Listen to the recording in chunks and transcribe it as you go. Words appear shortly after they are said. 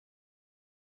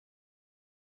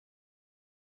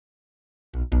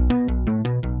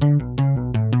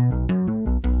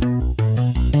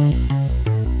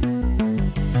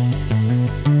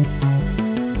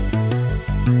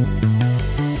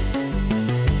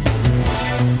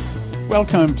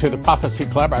Welcome to the Prophecy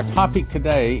Club. Our topic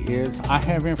today is I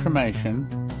have information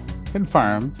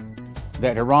confirmed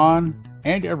that Iran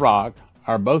and Iraq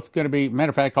are both going to be, matter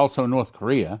of fact, also North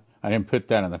Korea. I didn't put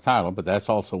that in the title, but that's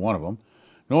also one of them.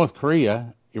 North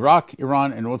Korea, Iraq,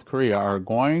 Iran, and North Korea are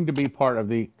going to be part of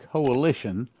the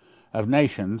coalition of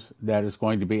nations that is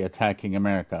going to be attacking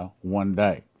America one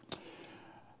day.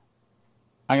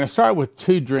 I'm going to start with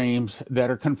two dreams that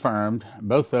are confirmed.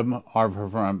 Both of them are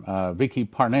from Vicki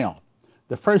Parnell.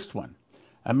 The first one,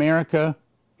 America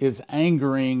is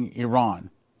angering Iran.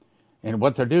 And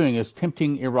what they're doing is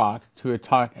tempting Iraq to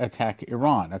attack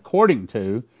Iran, according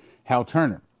to Hal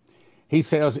Turner. He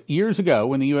says, years ago,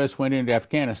 when the U.S. went into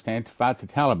Afghanistan to fight the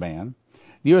Taliban,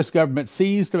 the U.S. government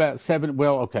seized about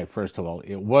first of all,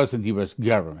 it wasn't the U.S.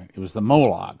 government. It was the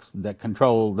Molochs that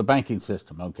controlled the banking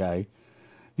system, okay?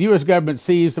 The U.S. government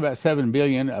seized about $7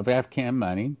 billion of Afghan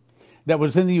money that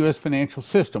was in the U.S. financial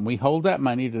system. We hold that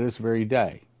money to this very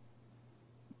day.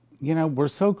 You know, we're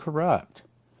so corrupt.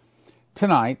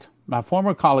 Tonight, my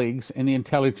former colleagues in the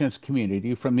intelligence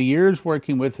community from the years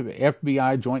working with the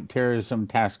FBI Joint Terrorism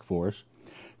Task Force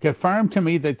confirmed to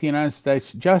me that the United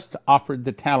States just offered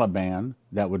the Taliban,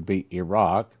 that would be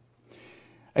Iraq,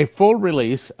 a full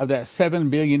release of that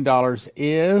 $7 billion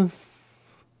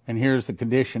if, and here's the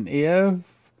condition,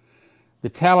 if the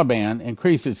Taliban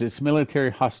increases its military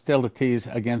hostilities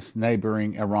against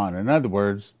neighboring Iran. In other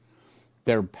words,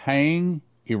 they're paying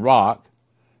Iraq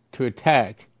to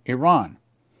attack Iran.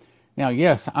 Now,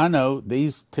 yes, I know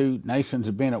these two nations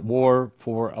have been at war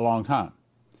for a long time,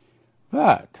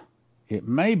 but it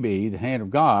may be the hand of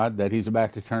God that he's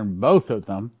about to turn both of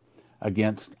them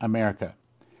against America.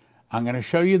 I'm going to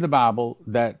show you the Bible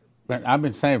that I've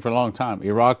been saying for a long time.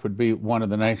 Iraq would be one of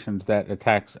the nations that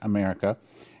attacks America,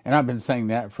 and I've been saying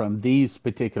that from these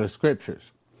particular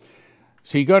scriptures.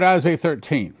 So you go to Isaiah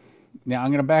 13. Now, I'm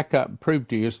going to back up and prove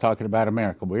to you it's talking about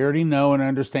America. We already know and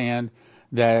understand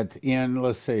that in,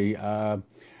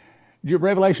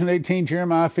 Revelation 18,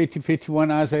 Jeremiah 50,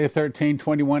 51, Isaiah 13,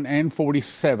 21, and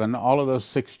 47, all of those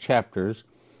 6 chapters,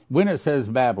 when it says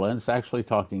Babylon, it's actually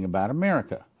talking about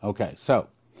America. Okay, so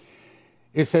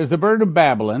it says, the burden of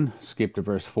Babylon, skip to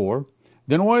verse 4,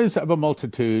 the noise of a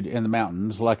multitude in the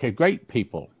mountains, like a great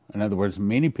people, in other words,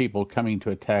 many people coming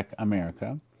to attack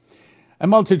America, a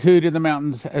multitude in the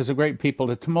mountains as a great people,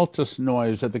 the tumultuous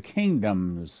noise of the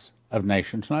kingdoms of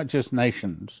nations, not just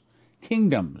nations,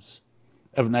 kingdoms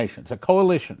of nations, a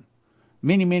coalition,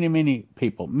 many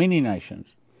people, many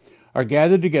nations, are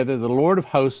gathered together. The Lord of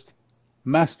hosts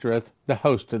mustereth the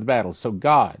host of the battle. So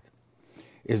God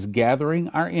is gathering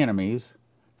our enemies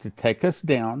to take us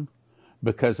down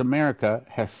because America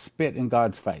has spit in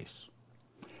God's face.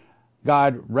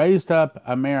 God raised up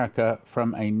America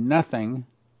from a nothing.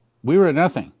 We were a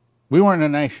nothing. We weren't a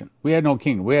nation. We had no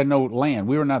kingdom. We had no land.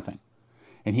 We were nothing.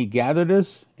 And he gathered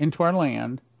us into our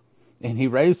land, and he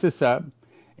raised us up,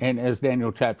 and as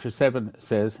Daniel chapter 7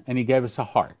 says, and he gave us a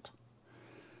heart.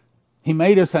 He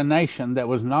made us a nation that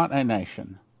was not a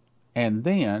nation, and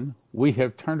then we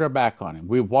have turned our back on him.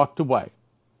 We've walked away.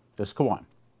 Let's go on.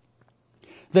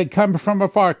 They come from a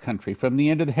far country, from the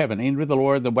end of the heaven, into the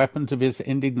Lord, the weapons of his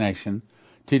indignation,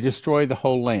 to destroy the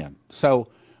whole land. So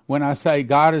when I say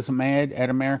God is mad at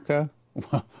America,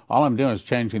 well, all I'm doing is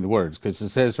changing the words, because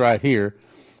it says right here,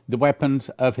 the weapons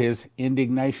of his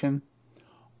indignation.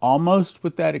 Almost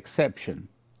with that exception,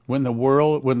 when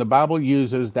the Bible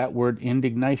uses that word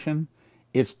indignation,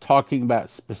 it's talking about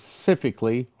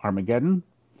specifically Armageddon,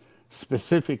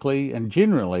 specifically and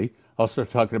generally also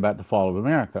talking about the fall of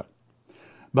America.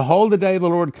 Behold, the day the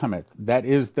Lord cometh, that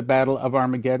is the battle of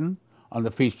Armageddon, on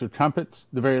the Feast of Trumpets,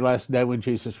 the very last day when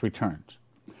Jesus returns.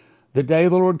 The day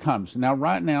the Lord comes. Now,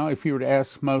 right now, if you were to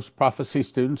ask most prophecy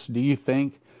students, do you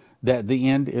think that the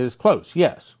end is close?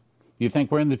 Yes. Do you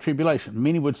think we're in the tribulation?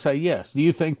 Many would say yes. Do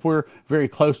you think we're very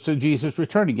close to Jesus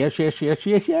returning?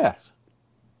 Yes.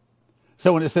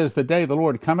 So when it says the day the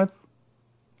Lord cometh,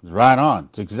 it's right on.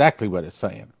 It's exactly what it's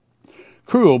saying.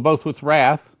 Cruel, both with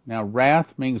wrath. Now,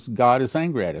 wrath means God is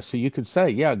angry at us. So you could say,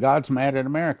 yeah, God's mad at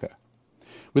America.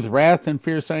 With wrath and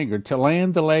fierce anger, to lay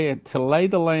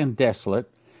the land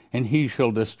desolate, and he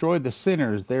shall destroy the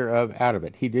sinners thereof out of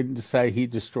it. He didn't say he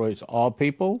destroys all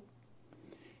people.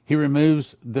 He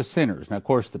removes the sinners. Now, of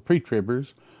course, the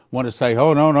pre-tribbers want to say,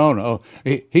 oh, no.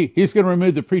 He's going to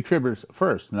remove the pre-tribbers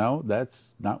first. No,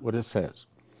 that's not what it says.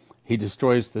 He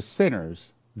destroys the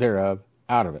sinners thereof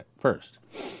out of it first.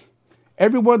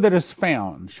 Everyone that is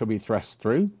found shall be thrust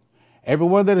through.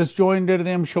 Everyone that is joined unto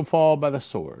them shall fall by the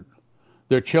sword.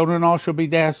 Their children all shall be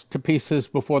dashed to pieces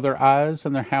before their eyes,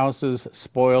 and their houses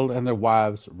spoiled, and their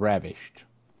wives ravished.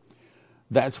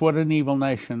 That's what an evil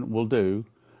nation will do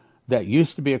that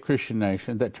used to be a Christian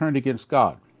nation that turned against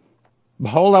God.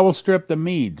 Behold, I will strip the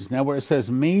Medes. Now where it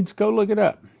says Medes, go look it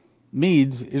up.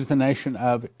 Medes is the nation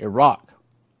of Iraq.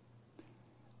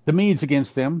 The Medes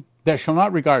against them, they shall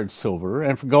not regard silver,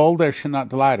 and for gold they shall not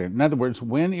delight in. In other words,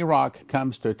 when Iraq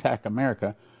comes to attack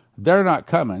America, they're not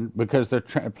coming because they're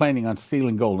planning on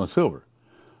stealing gold and silver.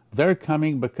 They're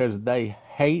coming because they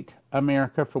hate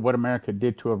America for what America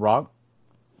did to Iraq.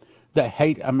 They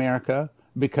hate America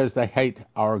because they hate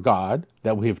our God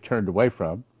that we have turned away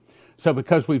from. So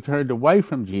because we've turned away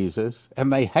from Jesus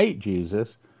and they hate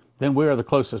Jesus, then we are the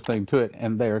closest thing to it,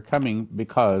 and they are coming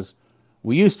because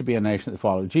we used to be a nation that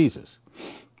followed Jesus.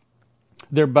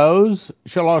 Their bows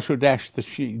shall also dash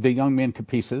the young men to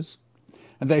pieces,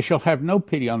 and they shall have no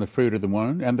pity on the fruit of the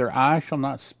womb, and their eye shall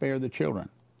not spare the children.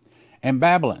 And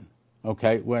Babylon,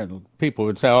 okay, well, people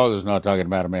would say, oh, this is not talking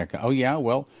about America. Oh, yeah,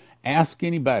 well, ask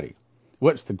anybody.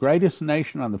 What's the greatest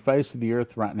nation on the face of the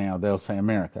earth right now? They'll say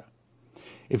America.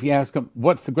 If you ask them,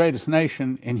 what's the greatest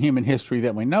nation in human history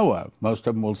that we know of? Most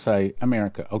of them will say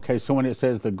America. Okay, so when it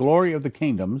says the glory of the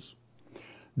kingdoms,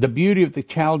 the beauty of the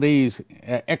Chaldees'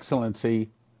 excellency,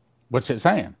 what's it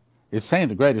saying? It's saying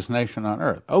the greatest nation on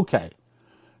earth. Okay,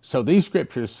 so these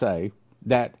scriptures say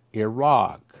that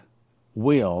Iraq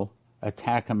will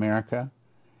attack America,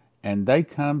 and they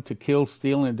come to kill,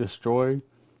 steal, and destroy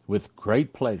with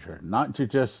great pleasure, not to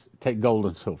just take gold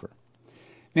and silver.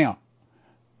 Now,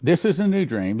 this is a new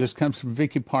dream. This comes from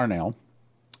Vicki Parnell,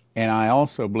 and I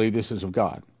also believe this is of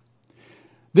God.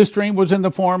 This dream was in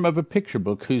the form of a picture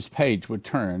book whose page would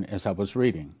turn as I was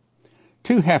reading.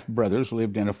 Two half-brothers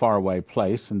lived in a faraway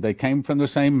place, and they came from the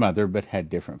same mother but had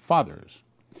different fathers.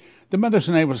 The mother's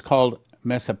name was called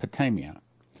Mesopotamia.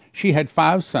 She had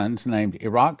 5 sons named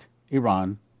Iraq,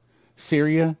 Iran,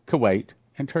 Syria, Kuwait,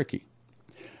 and Turkey.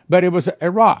 But it was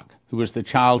Iraq who was the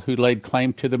child who laid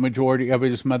claim to the majority of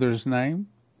his mother's name.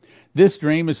 This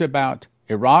dream is about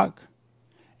Iraq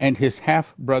and his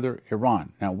half-brother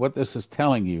Iran. Now, what this is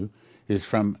telling you is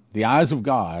from the eyes of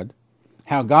God,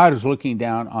 how God is looking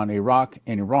down on Iraq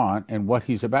and Iran and what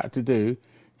he's about to do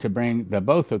to bring the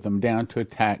both of them down to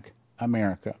attack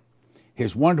America,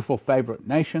 his wonderful favorite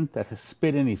nation that has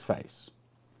spit in his face.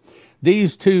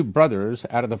 These 2 brothers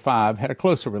out of the 5 had a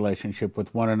closer relationship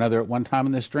with one another at one time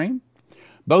in this dream.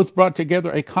 Both brought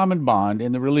together a common bond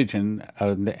in the religion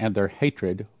and their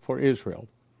hatred for Israel.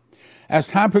 As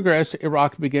time progressed,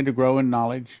 Iraq began to grow in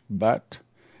knowledge, but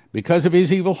because of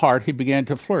his evil heart, he began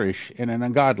to flourish in an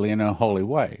ungodly and unholy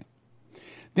way.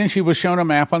 Then she was shown a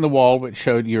map on the wall which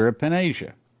showed Europe and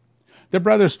Asia. The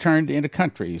brothers turned into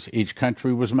countries. Each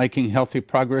country was making healthy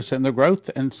progress in their growth,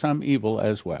 and some evil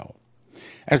as well.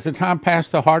 As the time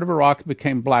passed, the heart of Iraq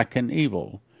became black and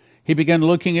evil. He began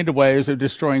looking into ways of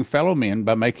destroying fellow men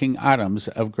by making items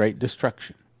of great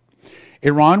destruction.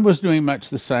 Iran was doing much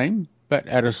the same, but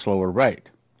at a slower rate.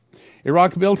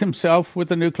 Iraq built himself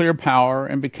with a nuclear power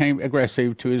and became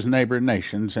aggressive to his neighbor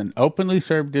nations and openly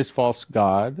served his false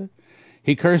god.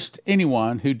 He cursed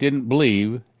anyone who didn't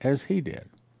believe as he did.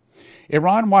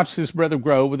 Iran watched his brother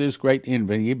grow with his great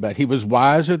envy, but he was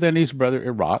wiser than his brother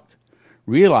Iraq,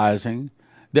 realizing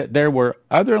that there were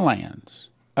other lands,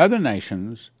 other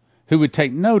nations, who would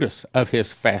take notice of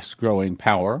his fast-growing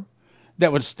power,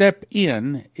 that would step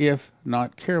in if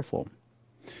not careful.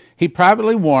 He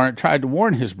privately tried to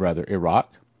warn his brother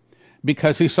Iraq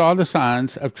because he saw the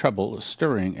signs of trouble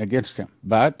stirring against him,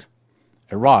 but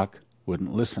Iraq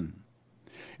wouldn't listen.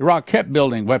 Iraq kept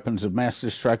building weapons of mass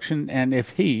destruction, and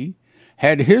if he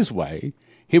had his way,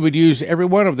 he would use every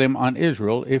one of them on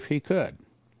Israel if he could.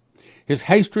 His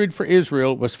hatred for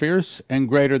Israel was fierce and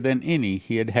greater than any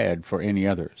he had had for any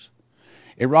others.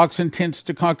 Iraq's intents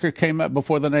to conquer came up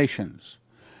before the nations.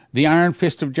 The iron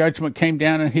fist of judgment came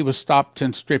down, and he was stopped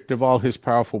and stripped of all his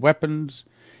powerful weapons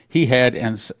he had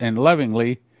and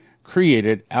lovingly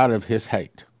created out of his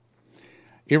hate.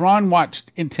 Iran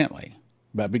watched intently,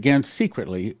 but began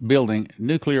secretly building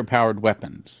nuclear-powered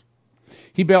weapons.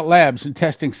 He built labs and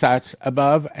testing sites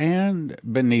above and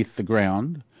beneath the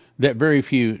ground that very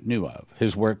few knew of.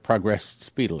 His work progressed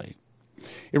speedily.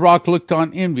 Iraq looked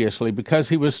on enviously because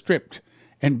he was stripped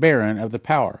and barren of the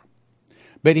power.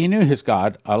 But he knew his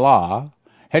God, Allah,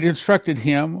 had instructed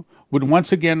him would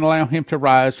once again allow him to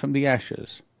rise from the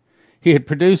ashes. He had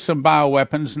produced some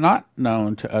bioweapons not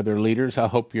known to other leaders. I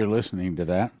hope you're listening to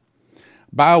that.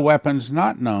 Bioweapons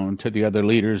not known to the other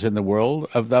leaders in the world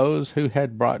of those who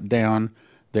had brought down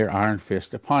their iron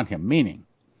fist upon him. Meaning,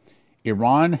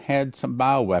 Iran had some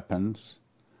bioweapons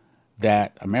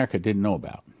that America didn't know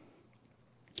about.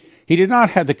 He did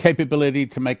not have the capability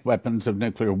to make weapons of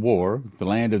nuclear war. The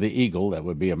land of the eagle, that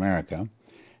would be America,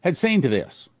 had seen to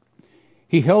this.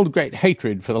 He held great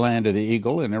hatred for the land of the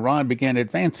eagle, and Iran began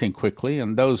advancing quickly,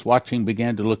 and those watching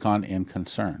began to look on in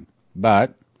concern.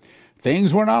 But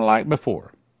things were not like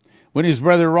before, when his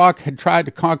brother Iraq had tried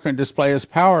to conquer and display his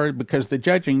power, because the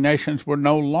judging nations were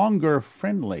no longer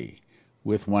friendly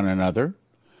with one another.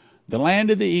 The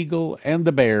land of the eagle and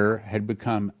the bear had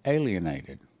become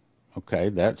alienated. Okay,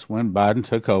 that's when Biden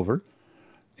took over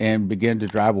and began to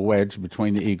drive a wedge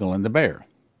between the eagle and the bear.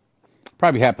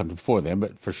 Probably happened before then,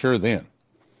 but for sure then.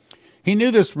 He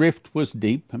knew this rift was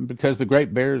deep, and because the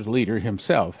great bear's leader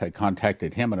himself had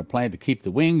contacted him in a plan to keep the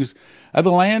wings of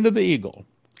the land of the eagle.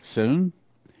 Soon,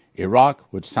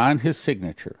 Iraq would sign his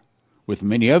signature with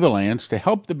many other lands to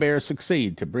help the bear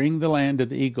succeed to bring the land of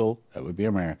the eagle, that would be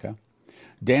America,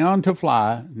 down to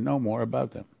fly no more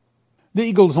above them. The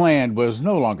eagle's land was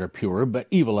no longer pure, but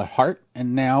evil at heart,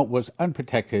 and now was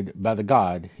unprotected by the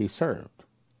God he served.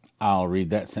 I'll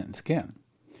read that sentence again.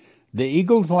 The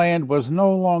eagle's land was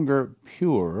no longer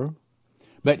pure,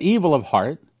 but evil of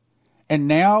heart, and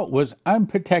now was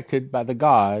unprotected by the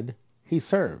God he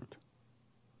served.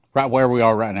 Right where we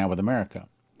are right now with America.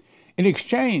 In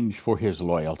exchange for his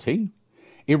loyalty,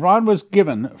 Iran was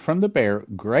given from the bear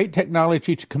great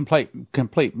technology to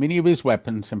complete many of his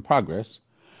weapons in progress,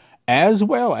 as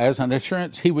well as an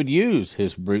assurance he would use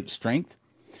his brute strength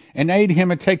and aid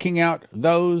him in taking out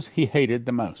those he hated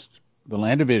the most, the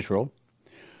land of Israel.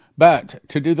 But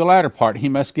to do the latter part, he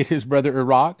must get his brother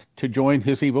Iraq to join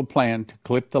his evil plan to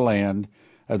clip the land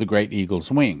of the great eagle's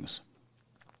wings.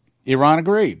 Iran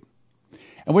agreed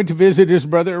and went to visit his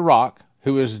brother Iraq,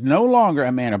 who is no longer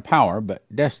a man of power, but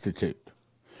destitute.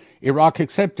 Iraq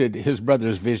accepted his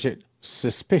brother's visit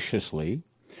suspiciously,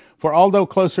 for although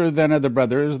closer than other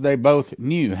brothers, they both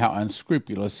knew how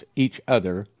unscrupulous each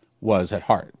other was at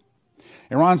heart.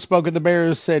 Iran spoke of the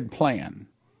bear's said plan.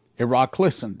 Iraq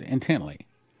listened intently,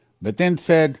 but then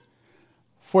said,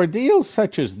 "For a deal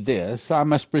such as this, I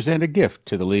must present a gift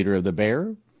to the leader of the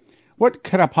bear. What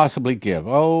could I possibly give?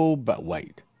 Oh, but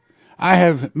wait. I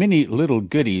have many little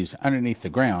goodies underneath the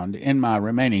ground in my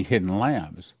remaining hidden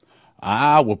labs.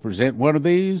 I will present one of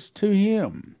these to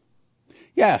him."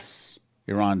 "Yes,"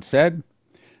 Iran said,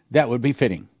 "that would be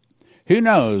fitting. Who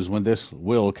knows when this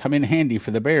will come in handy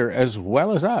for the bear as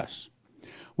well as us?"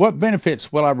 "What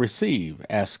benefits will I receive?"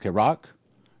 asked Iraq.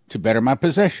 "To better my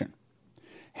possession.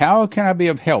 How can I be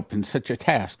of help in such a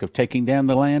task of taking down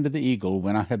the land of the eagle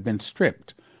when I have been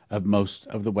stripped of most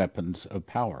of the weapons of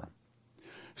power?"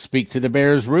 "Speak to the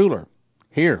bear's ruler.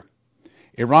 Here,"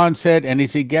 Iran said, and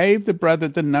as he gave the brother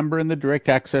the number and the direct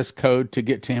access code to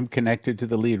get to him connected to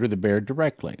the leader of the bear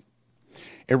directly.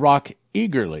 Iraq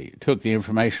eagerly took the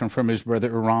information from his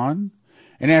brother Iran,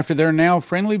 and after their now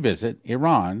friendly visit,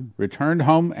 Iran returned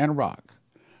home and Iraq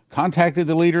contacted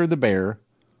the leader of the bear.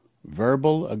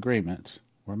 Verbal agreements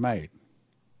were made.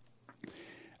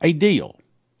 A deal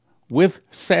with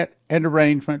set and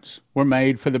arrangements were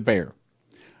made for the bear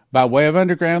by way of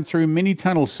underground through many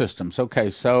tunnel systems.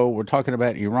 Okay, so we're talking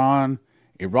about Iran,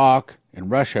 Iraq, and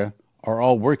Russia are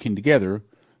all working together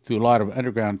through a lot of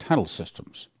underground tunnel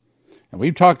systems. And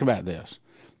we've talked about this.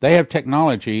 They have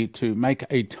technology to make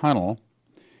a tunnel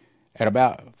at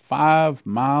about 5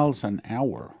 miles an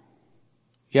hour.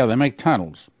 Yeah, they make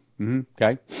tunnels.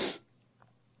 Okay.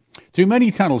 Through many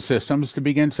tunnel systems to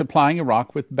begin supplying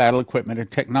Iraq with battle equipment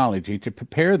and technology to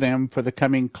prepare them for the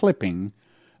coming clipping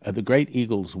of the great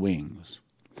eagle's wings.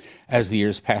 As the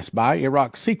years passed by,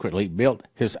 Iraq secretly built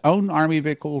his own army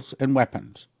vehicles and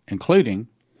weapons, including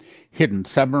hidden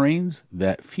submarines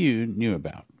that few knew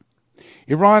about.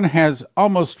 Iran has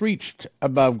almost reached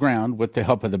above ground with the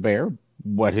help of the bear.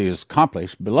 What he has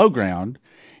accomplished below ground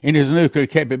in his nuclear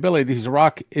capabilities,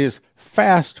 Iraq is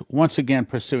fast once again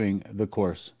pursuing the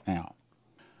course now.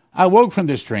 I woke from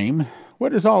this dream.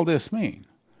 What does all this mean?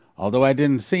 Although I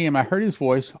didn't see him, I heard his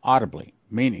voice audibly,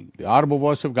 meaning the audible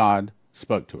voice of God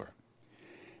spoke to her.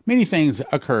 Many things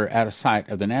occur out of sight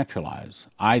of the natural eyes.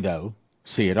 I, though,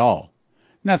 see it all.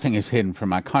 Nothing is hidden from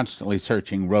my constantly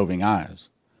searching, roving eyes.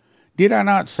 Did I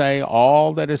not say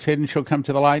all that is hidden shall come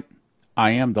to the light?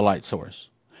 I am the light source,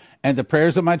 and the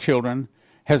prayers of my children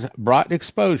has brought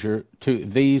exposure to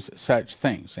these such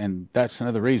things. And that's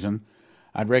another reason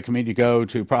I'd recommend you go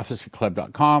to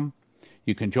prophecyclub.com.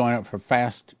 You can join up for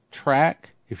Fast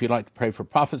Track if you'd like to pray for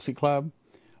Prophecy Club,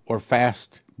 or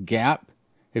Fast Gap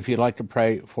if you'd like to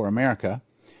pray for America.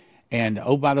 And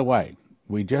oh, by the way,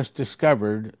 we just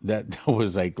discovered that there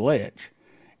was a glitch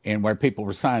in where people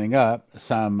were signing up,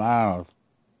 some,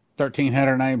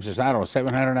 1,300 names, or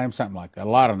 700 names, something like that, a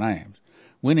lot of names.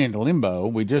 went into limbo.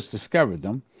 We just discovered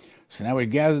them. So now we've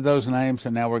gathered those names,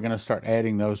 and now we're going to start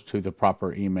adding those to the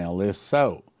proper email list.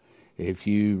 So if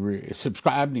you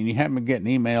subscribed and you haven't been getting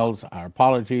emails, our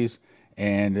apologies.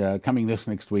 And coming this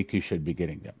next week, you should be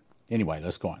getting them. Anyway,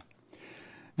 let's go on.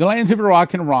 The lands of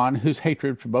Iraq and Iran, whose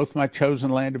hatred for both my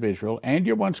chosen land of Israel and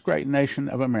your once great nation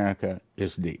of America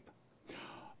is deep.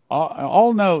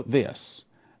 All know this,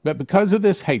 but because of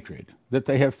this hatred that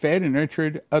they have fed and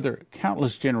nurtured other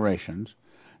countless generations,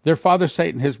 their father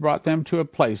Satan has brought them to a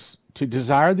place to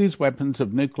desire these weapons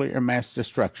of nuclear mass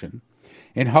destruction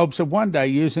in hopes of one day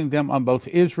using them on both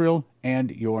Israel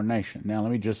and your nation. Now,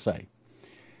 let me just say,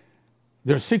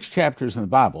 there are 6 chapters in the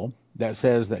Bible that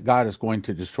says that God is going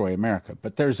to destroy America.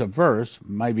 But there's a verse,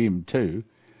 maybe even 2,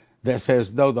 that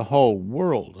says though the whole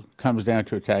world comes down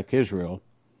to attack Israel,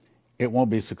 it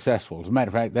won't be successful. As a matter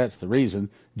of fact, that's the reason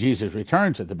Jesus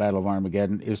returns at the Battle of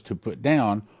Armageddon, is to put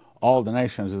down all the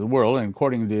nations of the world. And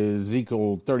according to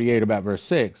Ezekiel 38, about verse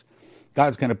 6,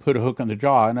 God's going to put a hook in the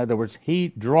jaw. In other words, he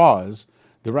draws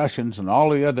the Russians and all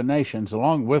the other nations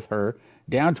along with her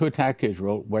down to attack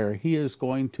Israel, where he is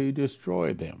going to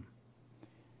destroy them.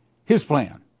 His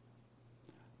plan.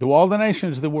 Though all the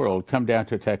nations of the world come down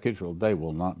to attack Israel, they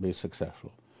will not be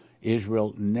successful.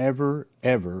 Israel never,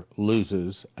 ever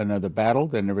loses another battle.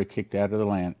 They're never kicked out of the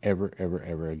land, ever, ever,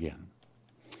 ever again.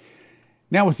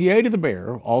 Now, with the aid of the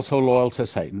bear, also loyal to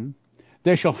Satan,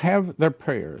 they shall have their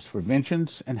prayers for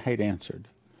vengeance and hate answered.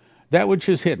 That which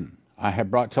is hidden, I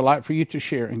have brought to light for you to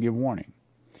share and give warning.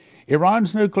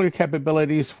 Iran's nuclear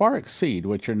capabilities far exceed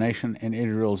what your nation and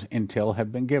Israel's intel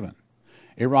have been given.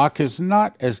 Iraq is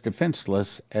not as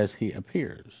defenseless as he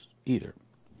appears, either.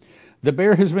 The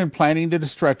bear has been planning the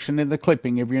destruction and the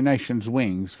clipping of your nation's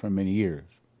wings for many years.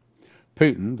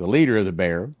 Putin, the leader of the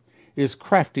bear, is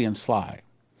crafty and sly.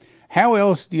 How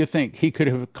else do you think he could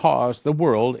have caused the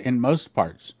world, in most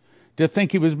parts, to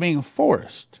think he was being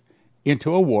forced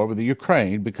into a war with the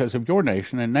Ukraine because of your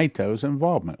nation and NATO's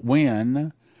involvement,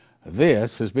 when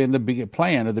this has been the big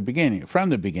plan of the beginning, from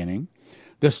the beginning,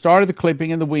 the start of the clipping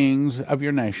in the wings of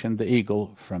your nation, the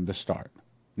eagle, from the start.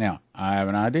 Now, I have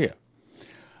an idea.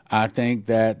 I think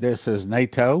that this is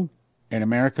NATO and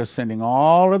America sending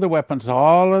all of the weapons,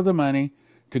 all of the money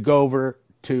to go over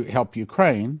to help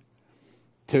Ukraine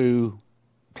to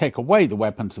take away the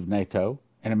weapons of NATO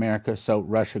and America so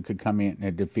Russia could come in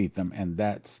and defeat them, and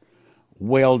that's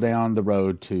well down the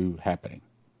road to happening.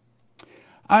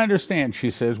 I understand, she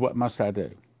says, what must I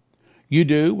do? You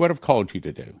do what I've called you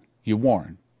to do. You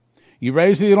warn. You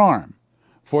raise the alarm.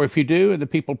 For if you do, and the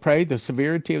people pray, the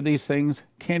severity of these things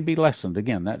can be lessened.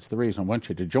 Again, that's the reason I want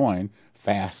you to join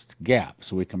Fast Gap,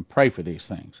 so we can pray for these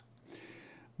things.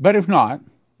 But if not,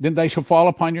 then they shall fall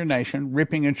upon your nation,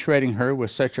 ripping and shredding her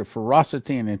with such a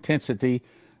ferocity and intensity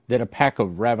that a pack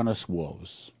of ravenous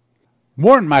wolves.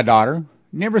 Warn, my daughter,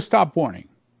 never stop warning.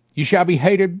 You shall be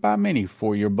hated by many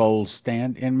for your bold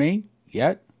stand in me,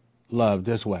 yet loved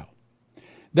as well.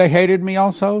 They hated me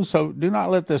also, so do not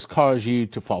let this cause you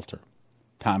to falter.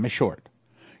 Time is short.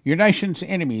 Your nation's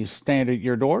enemies stand at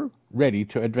your door, ready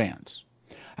to advance.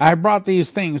 I have brought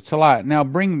these things to light. Now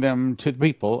bring them to the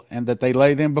people, and that they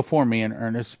lay them before me in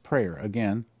earnest prayer.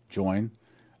 Again, join.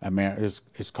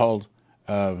 It's called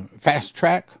Fast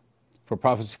Track for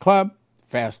Prophecy Club,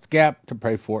 Fast Gap to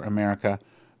pray for America.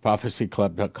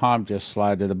 prophecyclub.com. Just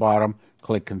slide to the bottom,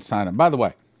 click and sign up. By the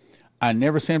way, I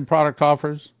never send product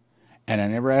offers, and I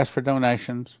never ask for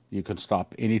donations. You can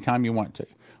stop anytime you want to.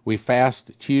 We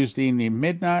fast Tuesday evening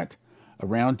midnight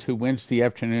around to Wednesday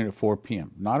afternoon at 4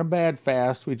 p.m. Not a bad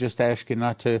fast. We just ask you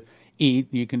not to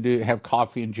eat. You can have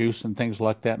coffee and juice and things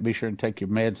like that. Be sure and take your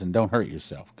meds and don't hurt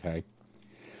yourself, okay?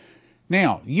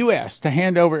 Now, U.S. to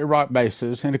hand over Iraq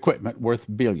bases and equipment worth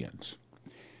billions.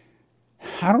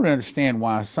 I don't understand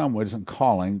why someone isn't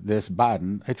calling this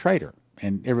Biden a traitor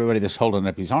and everybody that's holding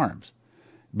up his arms.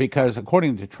 Because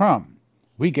according to Trump,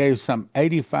 we gave some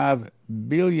 $85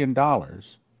 billion,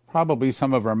 probably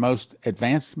some of our most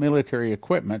advanced military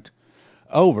equipment,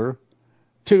 over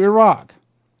to Iraq.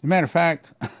 As a matter of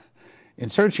fact, in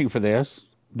searching for this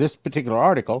particular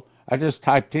article, I just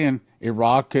typed in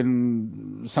Iraq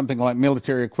and something like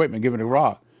military equipment given to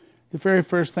Iraq. The very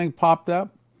first thing popped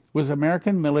up was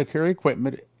American military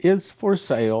equipment is for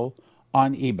sale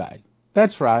on eBay.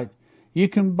 That's right. You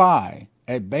can buy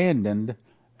abandoned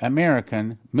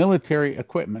American military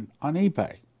equipment on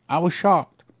eBay. I was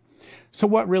shocked. So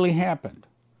what really happened?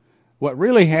 What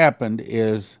really happened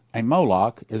is a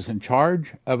Moloch is in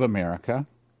charge of America,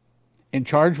 in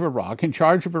charge of Iraq, in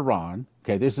charge of Iran.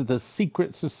 Okay, this is the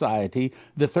secret society,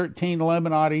 the 13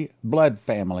 Illuminati blood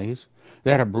families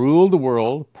that have ruled the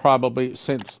world probably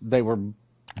since they were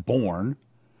born.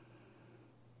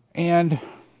 And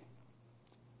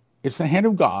it's the hand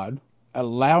of God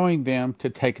allowing them to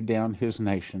take down his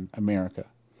nation, America,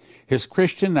 his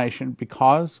Christian nation,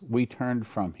 because we turned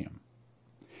from him.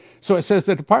 So it says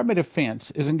the Department of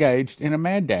Defense is engaged in a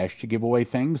mad dash to give away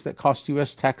things that cost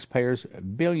U.S. taxpayers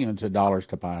billions of dollars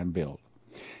to buy and build.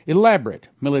 Elaborate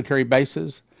military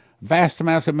bases, vast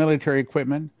amounts of military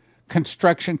equipment,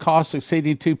 construction costs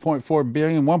exceeding $2.4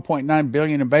 billion, $1.9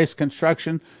 billion in base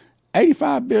construction,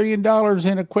 $85 billion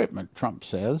in equipment, Trump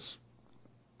says.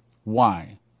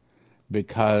 Why?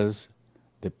 Because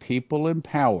the people in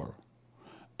power,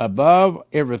 above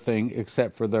everything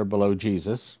except for they're below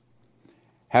Jesus,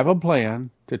 have a plan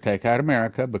to take out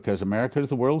America, because America is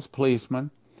the world's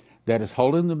policeman that is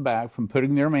holding them back from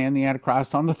putting their man, the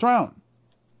Antichrist, on the throne.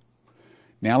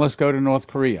 Now let's go to North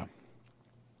Korea.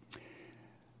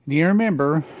 Do you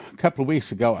remember a couple of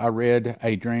weeks ago I read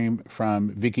a dream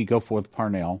from Vicki Goforth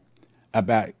Parnell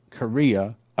about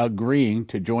Korea agreeing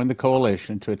to join the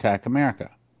coalition to attack America?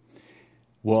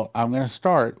 Well, I'm going to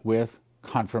start with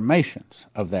confirmations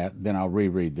of that, then I'll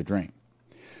reread the dream.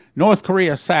 North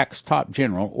Korea sacks top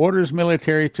general, orders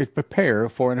military to prepare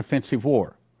for an offensive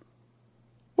war.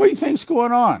 What do you think's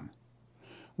going on?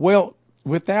 Well,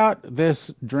 without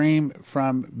this dream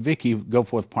from Vicki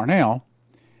Goforth Parnell,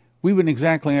 we wouldn't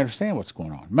exactly understand what's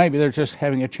going on. Maybe they're just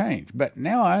having a change. But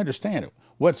now I understand it.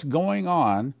 What's going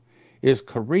on is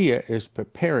Korea is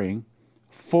preparing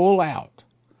full out,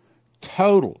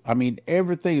 total. I mean,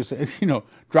 everything is,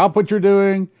 drop what you're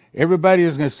doing. Everybody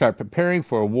is going to start preparing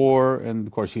for a war. And,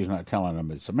 of course, he's not telling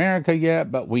them it's America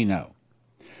yet, but we know.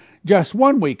 Just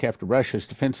 1 week after Russia's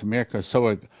Defense America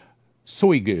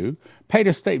Shoigu paid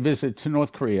a state visit to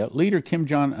North Korea, leader Kim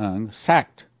Jong-un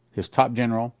sacked his top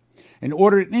general and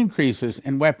ordered increases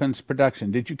in weapons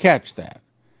production. Did you catch that?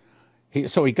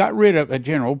 So he got rid of a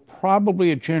general,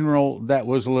 probably a general that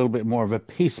was a little bit more of a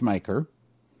peacemaker.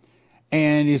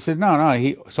 And he said,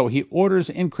 so he orders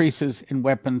increases in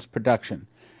weapons production.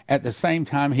 At the same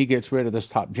time, he gets rid of this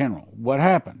top general. What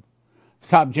happened? The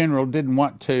top general didn't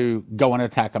want to go and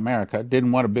attack America,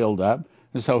 didn't want to build up,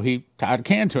 and so he tied a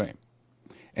can to him.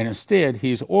 And instead,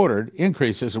 he's ordered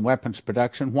increases in weapons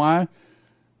production. Why?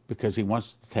 Because he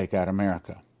wants to take out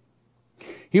America.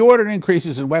 He ordered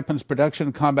increases in weapons production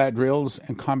and combat drills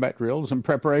in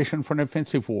preparation for an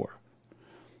offensive war.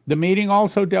 The meeting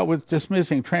also dealt with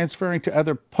dismissing, transferring to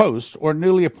other posts, or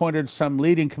newly appointed some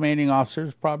leading commanding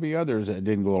officers, probably others that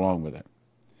didn't go along with it.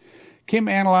 Kim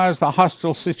analyzed the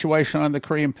hostile situation on the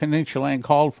Korean Peninsula and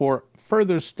called for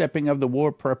further stepping of the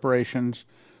war preparations,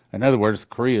 in other words,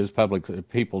 Korea's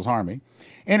People's Army,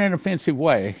 in an offensive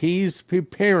way. He's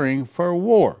preparing for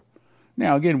war.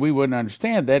 Now, again, we wouldn't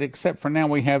understand that, except for now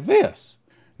we have this.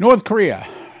 North Korea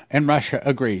and Russia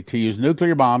agreed to use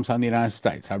nuclear bombs on the United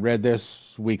States. I read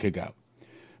this a week ago.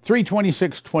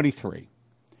 3/26/23.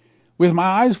 With my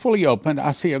eyes fully opened,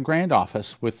 I see a grand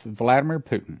office with Vladimir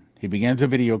Putin. He begins a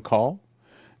video call.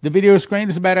 The video screen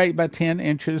is about 8 by 10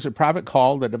 inches, a private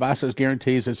call. The device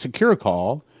guarantees a secure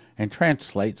call and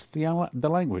translates the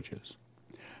languages.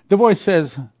 The voice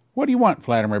says, "What do you want,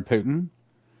 Vladimir Putin?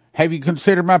 Have you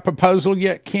considered my proposal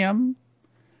yet, Kim?"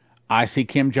 I see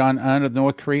Kim Jong-un of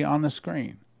North Korea on the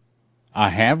screen. "I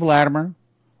have, Vladimir.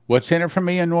 What's in it for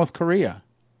me in North Korea?"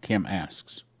 Kim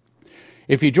asks.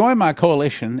 "If you join my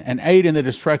coalition and aid in the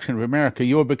destruction of America,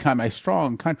 you will become a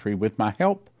strong country with my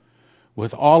help,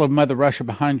 with all of Mother Russia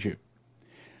behind you.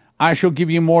 I shall give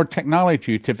you more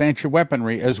technology to advance your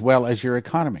weaponry as well as your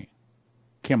economy."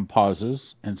 Kim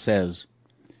pauses and says,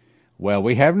 "Well,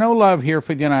 we have no love here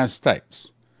for the United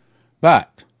States.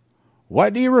 But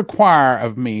what do you require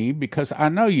of me, because I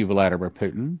know you, Vladimir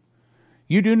Putin?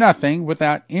 You do nothing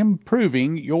without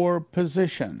improving your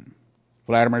position."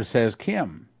 Vladimir says,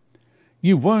 "Kim,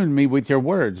 you wound me with your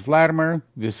words. Vladimir,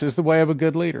 this is the way of a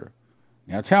good leader.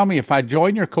 Now tell me, if I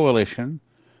join your coalition,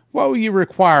 what will you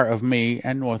require of me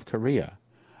and North Korea?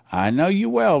 I know you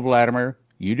well, Vladimir.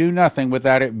 You do nothing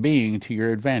without it being to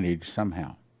your advantage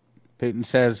somehow." Putin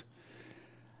says,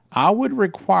 "I would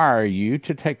require you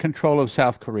to take control of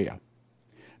South Korea,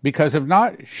 because if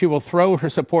not, she will throw her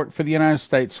support for the United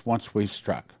States once we've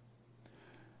struck."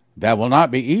 "That will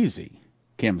not be easy,"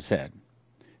 Kim said.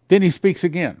 Then he speaks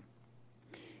again.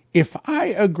 "If I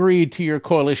agreed to your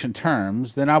coalition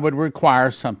terms, then I would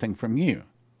require something from you."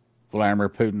 Vladimir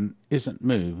Putin isn't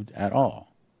moved at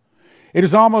all. It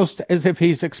is almost as if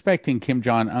he's expecting Kim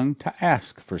Jong-un to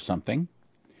ask for something.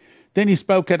 Then he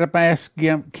spoke at a ask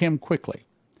Kim quickly.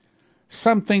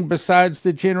 "Something besides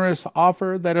the generous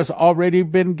offer that has already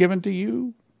been given to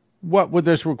you? What would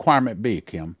this requirement be,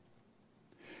 Kim?"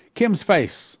 Kim's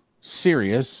face,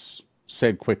 serious,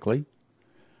 said quickly,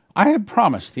 I have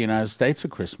promised the United States a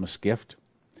Christmas gift.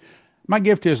 My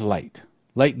gift is late.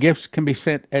 Late gifts can be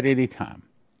sent at any time.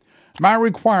 My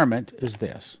requirement is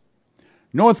this.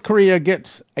 North Korea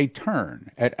gets a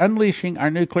turn at unleashing our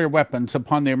nuclear weapons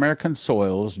upon the American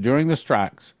soils during the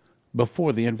strikes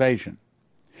before the invasion.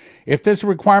 If this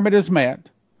requirement is met,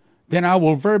 then I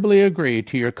will verbally agree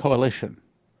to your coalition.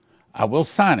 I will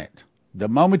sign it the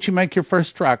moment you make your first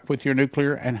strike with your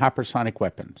nuclear and hypersonic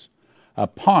weapons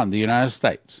upon the United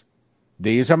States.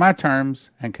 These are my terms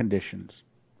and conditions.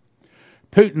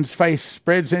 Putin's face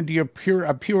spreads into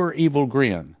a pure evil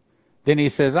grin. Then he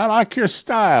says, I like your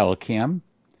style, Kim.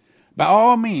 By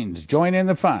all means, join in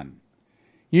the fun.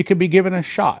 You could be given a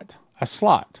slot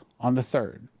on the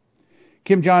 3rd.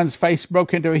 Kim Jong's face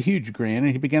broke into a huge grin,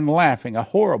 and he began laughing, a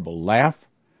horrible laugh.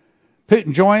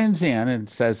 Putin joins in and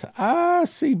says, I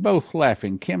see both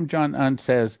laughing. Kim Jong-un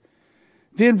says,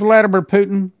 then Vladimir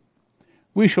Putin,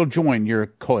 we shall join your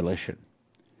coalition.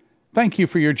 Thank you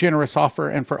for your generous offer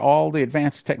and for all the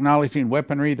advanced technology and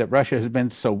weaponry that Russia has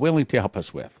been so willing to help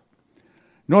us with.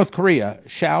 North Korea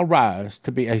shall rise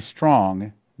to be a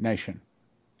strong nation.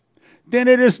 Then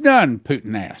it is done,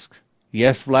 Putin asks.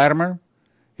 Yes, Vladimir,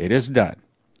 it is done.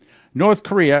 North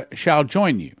Korea shall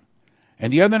join you,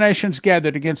 and the other nations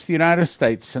gathered against the United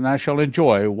States, and I shall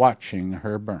enjoy watching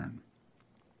her burn.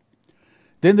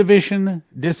 Then the vision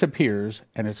disappears,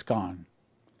 and it's gone.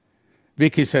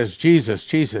 Vicki says,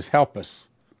 Jesus, help us.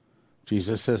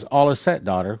 Jesus says, all is set,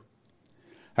 daughter.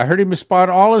 I heard him respond,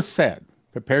 all is set.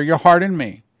 Prepare your heart in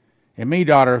me,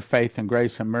 daughter of faith and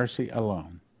grace and mercy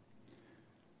alone.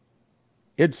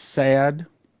 It's sad.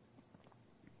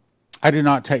 I do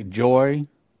not take joy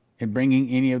in bringing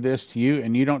any of this to you,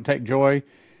 and you don't take joy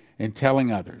in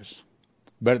telling others.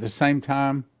 But at the same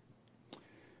time,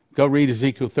 go read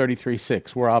Ezekiel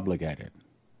 33:6. We're obligated.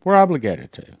 We're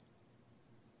obligated to.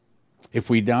 If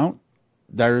we don't,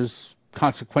 there's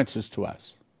consequences to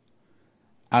us.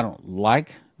 I don't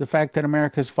like the fact that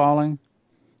America is falling,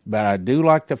 but I do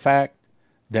like the fact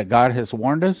that God has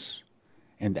warned us,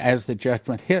 and as the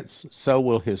judgment hits, so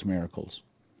will his miracles.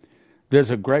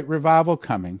 There's a great revival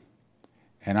coming,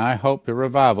 and I hope the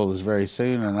revival is very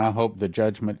soon, and I hope the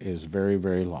judgment is very,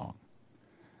 very long.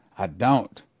 I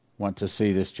don't want to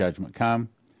see this judgment come,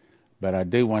 but I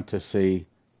do want to see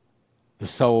the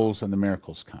souls and the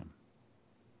miracles come.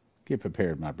 Get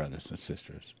prepared, my brothers and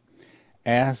sisters.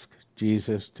 Ask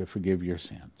Jesus to forgive your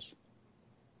sins.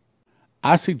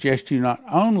 I suggest you not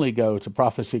only go to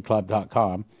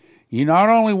prophecyclub.com, you not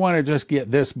only want to just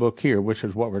get this book here, which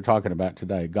is what we're talking about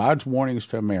today, God's Warnings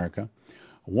to America.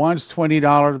 One's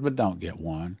 $20, but don't get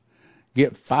one.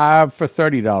 Get 5 for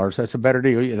 $30. That's a better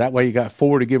deal. That way you got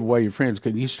 4 to give away your friends.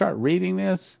 Because you start reading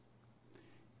this,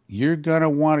 you're going to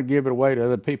want to give it away to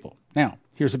other people. Now,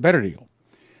 here's a better deal.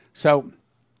 So,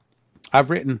 I've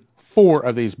written 4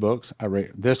 of these books. I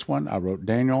wrote this one. I wrote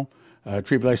Daniel,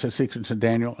 Tribulation Secrets of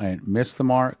Daniel, and Miss the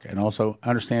Mark, and also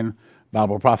Understand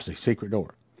Bible Prophecy, Secret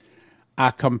Door.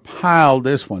 I compiled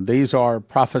this one. These are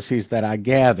prophecies that I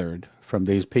gathered from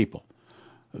these people,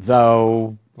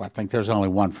 though I think there's only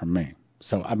one from me.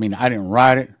 So, I mean, I didn't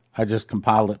write it. I just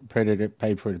compiled it, printed it,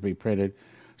 paid for it to be printed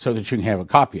so that you can have a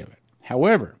copy of it.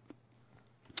 However,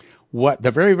 what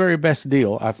the very, very best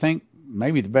deal, I think,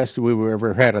 maybe the best we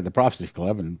ever had at the Prophecy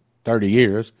Club in 30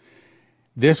 years.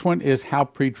 This one is How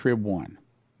Pre-Trib Won.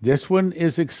 This one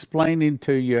is explaining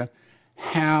to you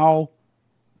how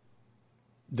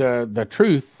the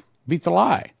truth beat the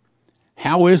lie.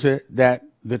 How is it that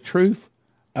the truth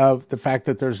of the fact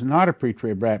that there's not a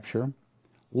pre-trib rapture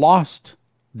lost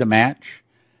the match,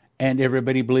 and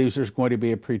everybody believes there's going to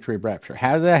be a pre-trib rapture?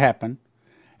 How did that happen?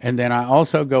 And then I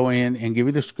also go in and give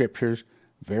you the scriptures,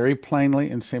 very plainly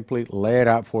and simply lay it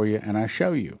out for you, and I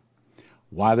show you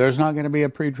why there's not going to be a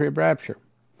pre-trib rapture.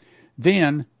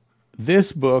 Then,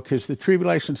 this book is the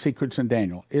Tribulation Secrets in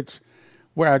Daniel. It's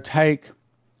where I take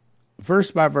verse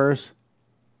by verse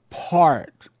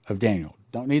part of Daniel.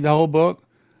 Don't need the whole book.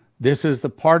 This is the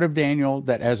part of Daniel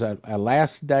that as a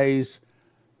last days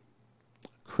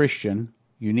Christian,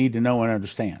 you need to know and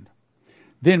understand.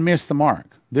 Then Miss the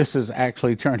Mark. This has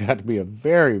actually turned out to be a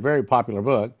very, very popular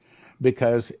book,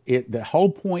 because the whole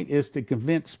point is to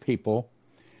convince people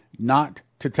not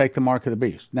to take the mark of the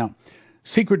beast. Now,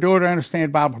 Secret Door to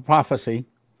Understand Bible Prophecy,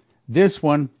 this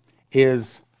one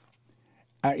is,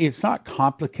 it's not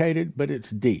complicated, but it's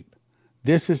deep.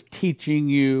 This is teaching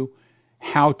you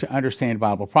how to understand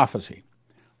Bible prophecy.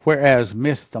 Whereas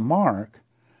Miss the Mark,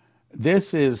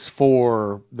 this is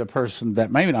for the person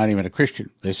that maybe not even a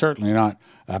Christian. They're certainly not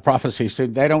a prophecy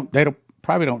student. They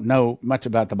probably don't know much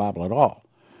about the Bible at all.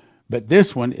 But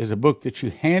this one is a book that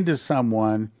you hand to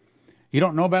someone You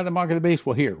don't know about the mark of the beast?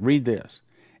 Well, here, read this.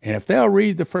 And if they'll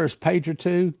read the first page or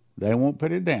two, they won't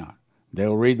put it down.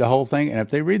 They'll read the whole thing. And if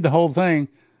they read the whole thing,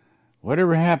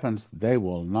 whatever happens, they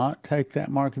will not take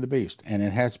that mark of the beast. And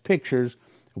it has pictures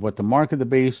of what the mark of the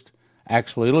beast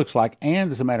actually looks like.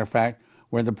 And as a matter of fact,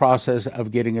 we're in the process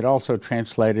of getting it also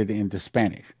translated into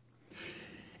Spanish.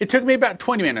 It took me about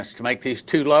 20 minutes to make these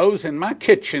 2 loaves in my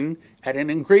kitchen at an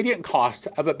ingredient cost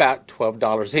of about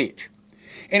 $12 each.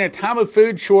 In a time of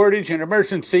food shortage and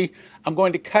emergency, I'm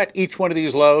going to cut each one of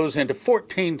these loaves into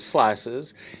 14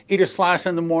 slices. Eat a slice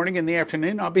in the morning, in the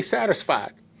afternoon, I'll be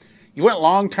satisfied. You want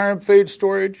long-term food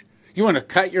storage? You want to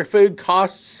cut your food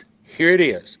costs? Here it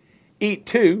is. Eat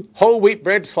 2 whole wheat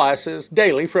bread slices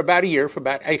daily for about a year for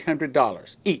about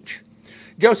 $800 each.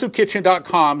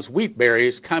 JosephKitchen.com's wheat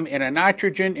berries come in a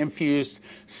nitrogen-infused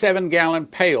 7-gallon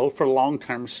pail for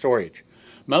long-term storage.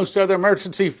 Most other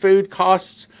emergency food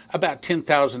costs about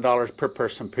 $10,000 per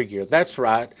person per year. That's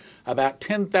right, about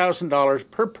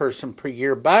 $10,000 per person per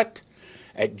year. But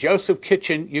at Joseph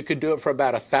Kitchen, you could do it for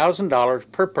about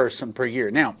 $1,000 per person per year.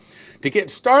 Now, to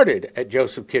get started at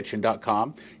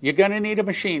JosephKitchen.com, you're going to need a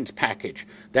machines package.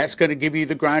 That's going to give you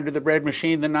the grinder, the bread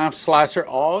machine, the knife slicer,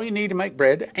 all you need to make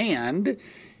bread, and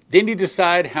then you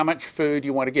decide how much food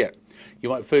you want to get. You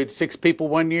want food 6 people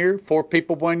 1 year, 4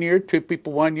 people 1 year, 2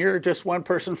 people 1 year, or just 1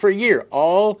 person for a year,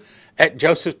 all at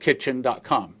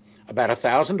JosephKitchen.com. About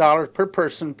 $1,000 per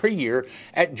person per year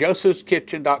at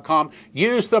JosephKitchen.com.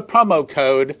 Use the promo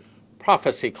code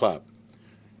Prophecy Club.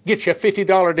 Get you a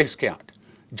 $50 discount.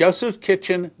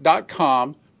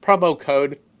 JosephKitchen.com, promo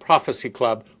code Prophecy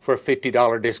Club for a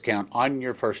 $50 discount on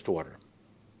your first order.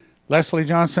 Leslie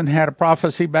Johnson had a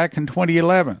prophecy back in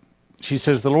 2011. She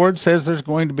says, the Lord says there's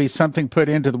going to be something put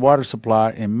into the water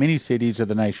supply in many cities of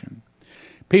the nation.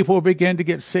 People will begin to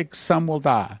get sick, some will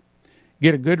die.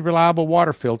 Get a good, reliable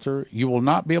water filter. You will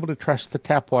not be able to trust the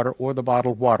tap water or the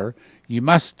bottled water. You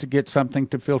must get something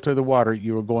to filter the water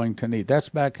you are going to need. That's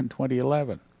back in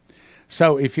 2011.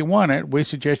 So if you want it, we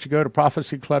suggest you go to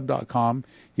prophecyclub.com.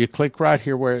 You click right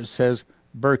here where it says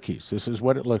Berkeys. This is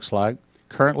what it looks like.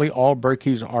 Currently, all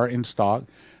Berkeys are in stock.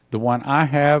 The one I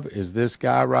have is this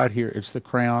guy right here. It's the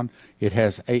Crown. It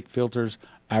has 8 filters.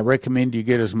 I recommend you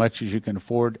get as much as you can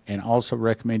afford, and also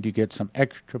recommend you get some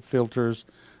extra filters.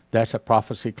 That's at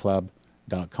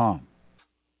prophecyclub.com.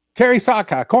 Terry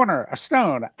Saka,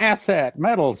 Cornerstone Asset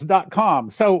Metals.com.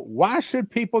 So why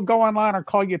should people go online or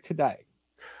call you today?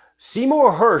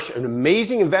 Seymour Hersh, an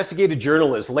amazing investigative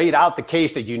journalist, laid out the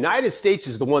case that the United States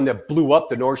is the one that blew up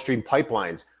the Nord Stream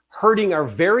pipelines, hurting our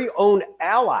very own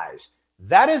allies.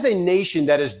 That is a nation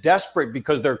that is desperate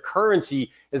because their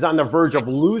currency is on the verge of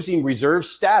losing reserve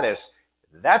status.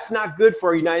 That's not good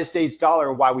for a United States dollar,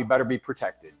 and why we better be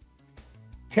protected.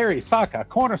 Terry Saka,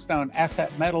 Cornerstone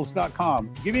Asset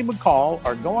Metals.com. Give him a call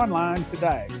or go online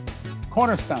today.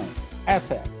 Cornerstone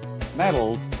Asset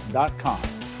Metals.com.